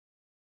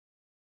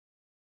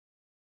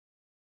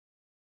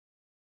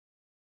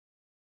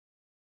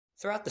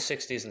Throughout the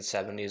 60s and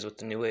 70s, with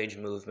the New Age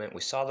movement, we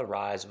saw the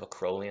rise of a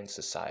Crowleyan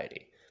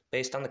society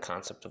based on the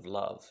concept of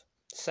love.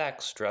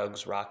 Sex,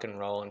 drugs, rock and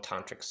roll, and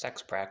tantric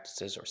sex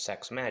practices, or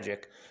sex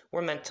magic,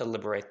 were meant to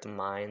liberate the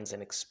minds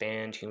and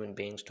expand human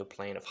beings to a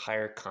plane of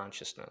higher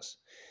consciousness.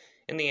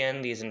 In the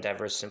end, these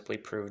endeavors simply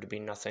proved to be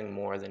nothing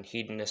more than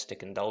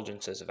hedonistic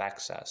indulgences of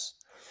excess,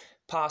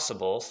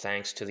 possible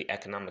thanks to the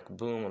economic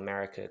boom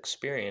America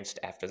experienced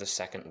after the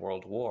Second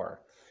World War,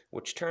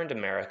 which turned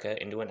America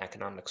into an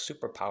economic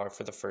superpower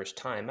for the first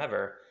time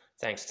ever,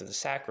 thanks to the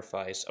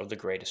sacrifice of the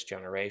greatest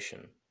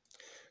generation.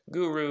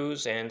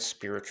 Gurus and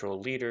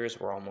spiritual leaders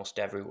were almost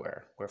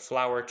everywhere, where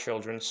flower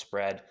children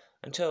spread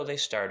until they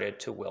started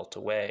to wilt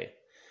away,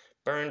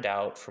 burned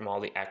out from all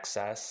the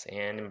excess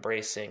and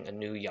embracing a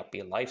new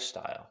yuppie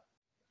lifestyle.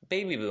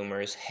 Baby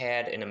boomers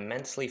had an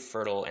immensely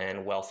fertile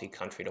and wealthy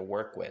country to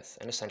work with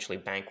and essentially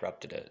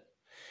bankrupted it.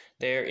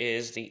 There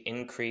is the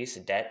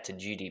increased debt to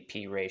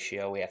GDP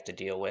ratio we have to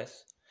deal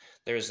with.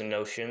 There is the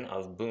notion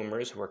of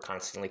boomers who are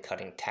constantly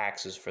cutting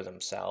taxes for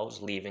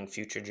themselves, leaving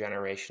future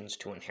generations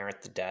to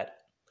inherit the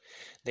debt.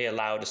 They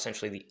allowed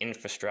essentially the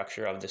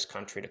infrastructure of this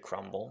country to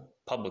crumble.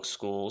 Public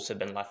schools have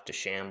been left to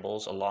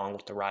shambles, along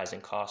with the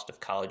rising cost of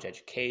college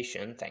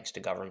education, thanks to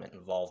government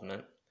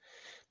involvement.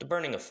 The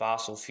burning of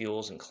fossil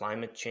fuels and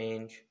climate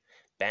change.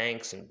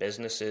 Banks and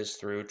businesses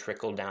through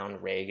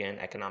trickle-down Reagan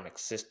economic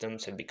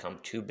systems have become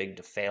too big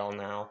to fail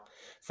now,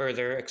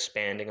 further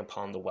expanding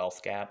upon the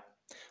wealth gap.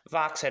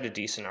 Vox had a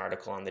decent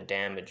article on the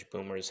damage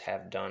boomers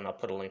have done. I'll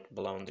put a link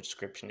below in the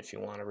description if you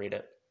want to read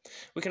it.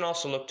 We can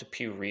also look to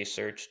Pew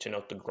Research to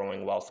note the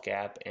growing wealth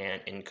gap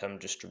and income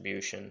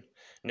distribution,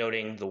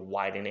 noting the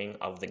widening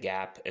of the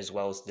gap as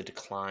well as the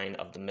decline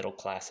of the middle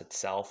class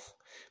itself.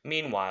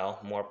 Meanwhile,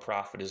 more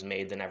profit is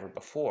made than ever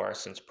before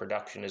since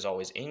production is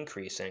always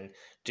increasing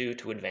due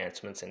to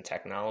advancements in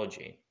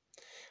technology.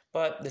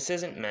 But this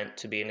isn't meant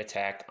to be an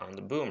attack on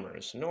the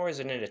boomers, nor is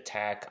it an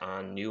attack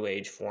on New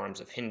Age forms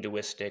of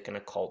Hinduistic and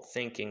occult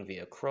thinking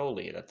via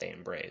Crowley that they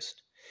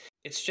embraced.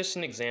 It's just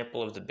an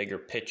example of the bigger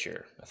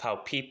picture, of how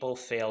people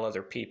fail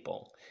other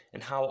people,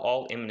 and how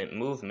all imminent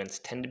movements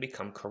tend to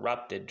become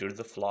corrupted due to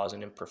the flaws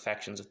and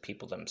imperfections of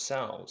people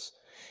themselves,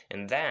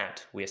 and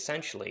that we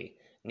essentially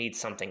need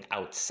something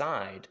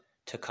outside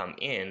to come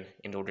in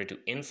order to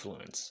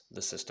influence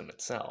the system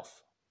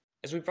itself.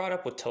 As we brought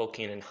up with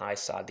Tolkien and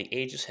Hysod, the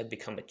ages have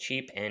become a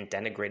cheap and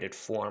denigrated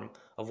form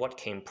of what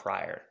came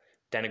prior,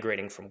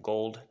 denigrating from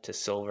gold to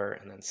silver,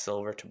 and then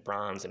silver to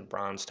bronze, and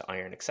bronze to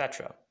iron,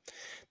 etc.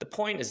 The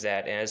point is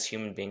that as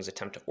human beings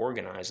attempt to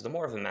organize, the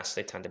more of a mess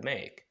they tend to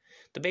make.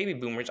 The baby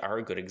boomers are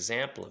a good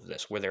example of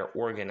this, where their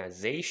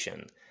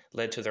organization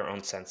led to their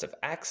own sense of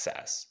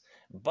excess.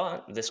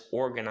 But this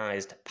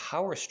organized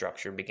power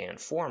structure began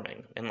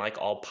forming, and like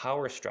all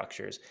power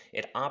structures,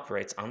 it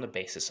operates on the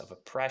basis of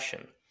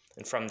oppression.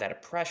 And from that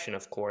oppression,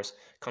 of course,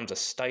 comes a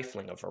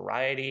stifling of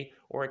variety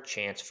or a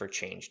chance for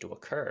change to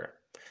occur.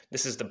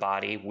 This is the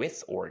body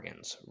with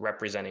organs,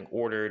 representing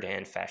ordered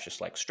and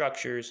fascist-like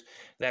structures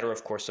that are,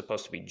 of course,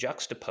 supposed to be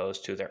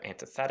juxtaposed to their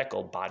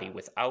antithetical body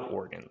without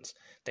organs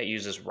that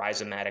uses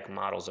rhizomatic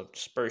models of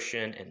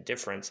dispersion and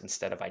difference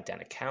instead of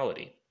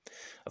identicality.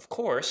 Of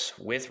course,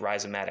 with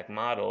rhizomatic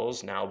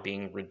models now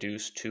being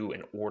reduced to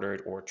an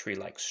ordered or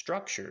tree-like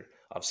structure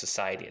of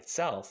society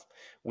itself,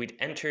 we'd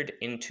entered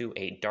into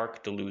a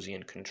dark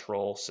Deleuzian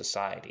control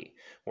society,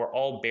 where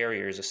all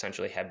barriers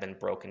essentially have been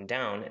broken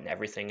down and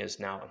everything is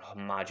now a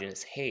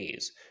homogeneous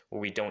haze,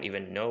 where we don't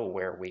even know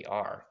where we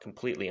are,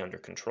 completely under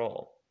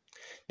control.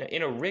 Now,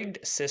 in a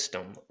rigged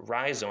system,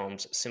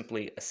 rhizomes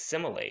simply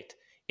assimilate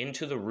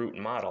into the root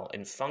model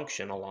and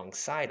function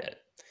alongside it.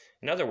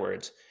 In other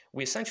words,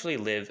 we essentially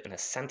live in a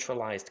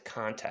centralized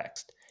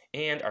context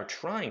and are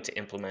trying to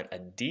implement a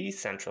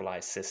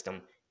decentralized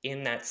system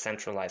in that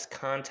centralized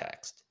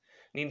context.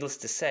 Needless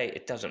to say,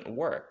 it doesn't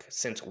work,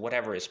 since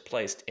whatever is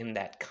placed in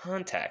that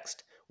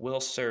context will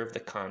serve the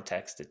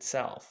context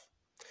itself.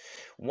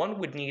 One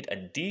would need a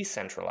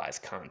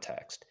decentralized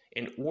context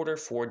in order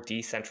for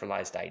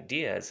decentralized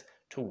ideas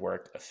to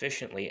work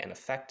efficiently and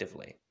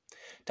effectively.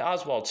 To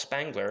Oswald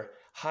Spengler,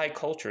 high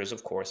culture is,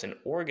 of course, an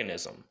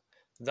organism.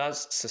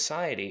 Thus,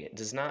 society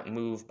does not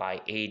move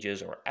by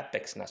ages or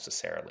epochs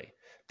necessarily,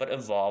 but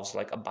evolves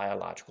like a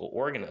biological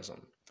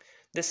organism.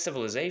 This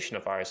civilization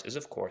of ours is,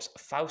 of course, a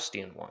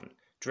Faustian one,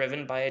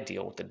 driven by a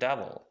deal with the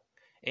devil.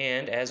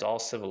 And as all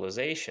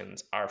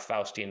civilizations, our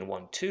Faustian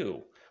one,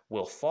 too,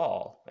 will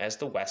fall as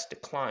the West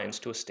declines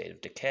to a state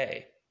of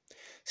decay.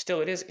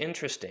 Still, it is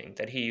interesting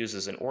that he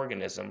uses an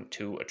organism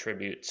to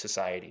attribute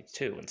society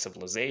to and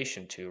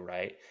civilization to,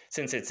 right?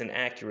 Since it's an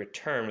accurate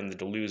term in the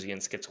Deleuzian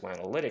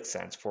schizoanalytic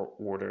sense for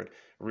ordered,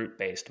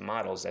 root-based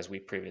models, as we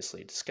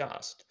previously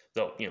discussed.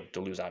 Though,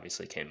 Deleuze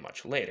obviously came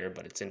much later,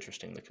 but it's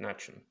interesting, the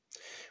connection.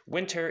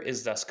 Winter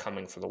is thus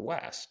coming for the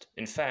West.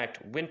 In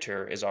fact,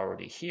 winter is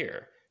already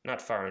here, not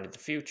far into the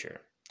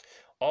future.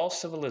 All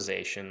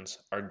civilizations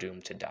are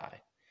doomed to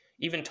die.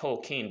 Even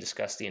Tolkien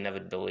discussed the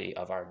inevitability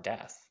of our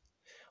death.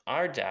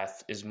 Our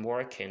death is more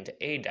akin to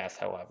a death,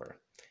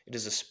 however. It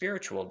is a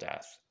spiritual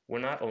death,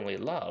 where not only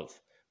love,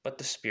 but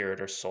the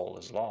spirit or soul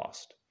is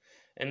lost.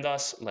 And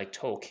thus, like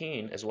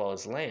Tolkien as well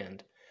as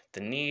Land,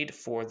 the need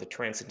for the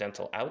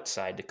transcendental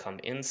outside to come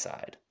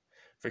inside.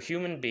 For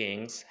human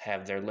beings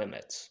have their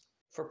limits.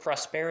 For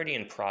prosperity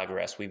and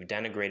progress, we've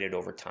denigrated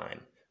over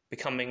time,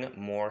 becoming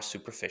more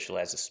superficial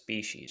as a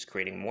species,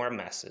 creating more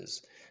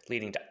messes,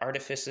 leading to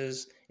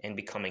artifices and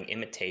becoming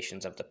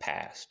imitations of the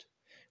past.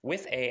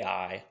 With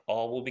AI,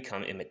 all will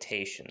become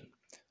imitation,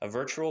 a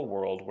virtual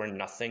world where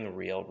nothing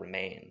real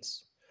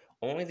remains.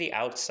 Only the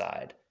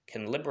outside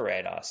can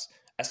liberate us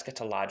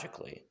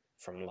eschatologically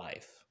from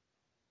life.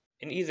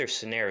 In either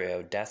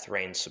scenario, death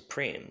reigns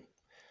supreme,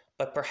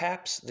 but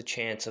perhaps the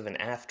chance of an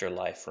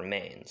afterlife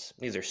remains,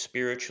 either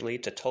spiritually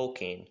to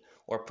Tolkien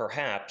or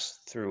perhaps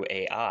through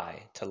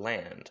AI to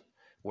Land,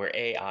 where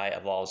AI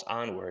evolves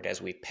onward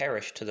as we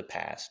perish to the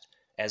past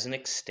as an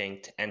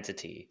extinct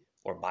entity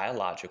or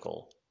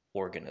biological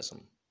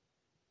organism.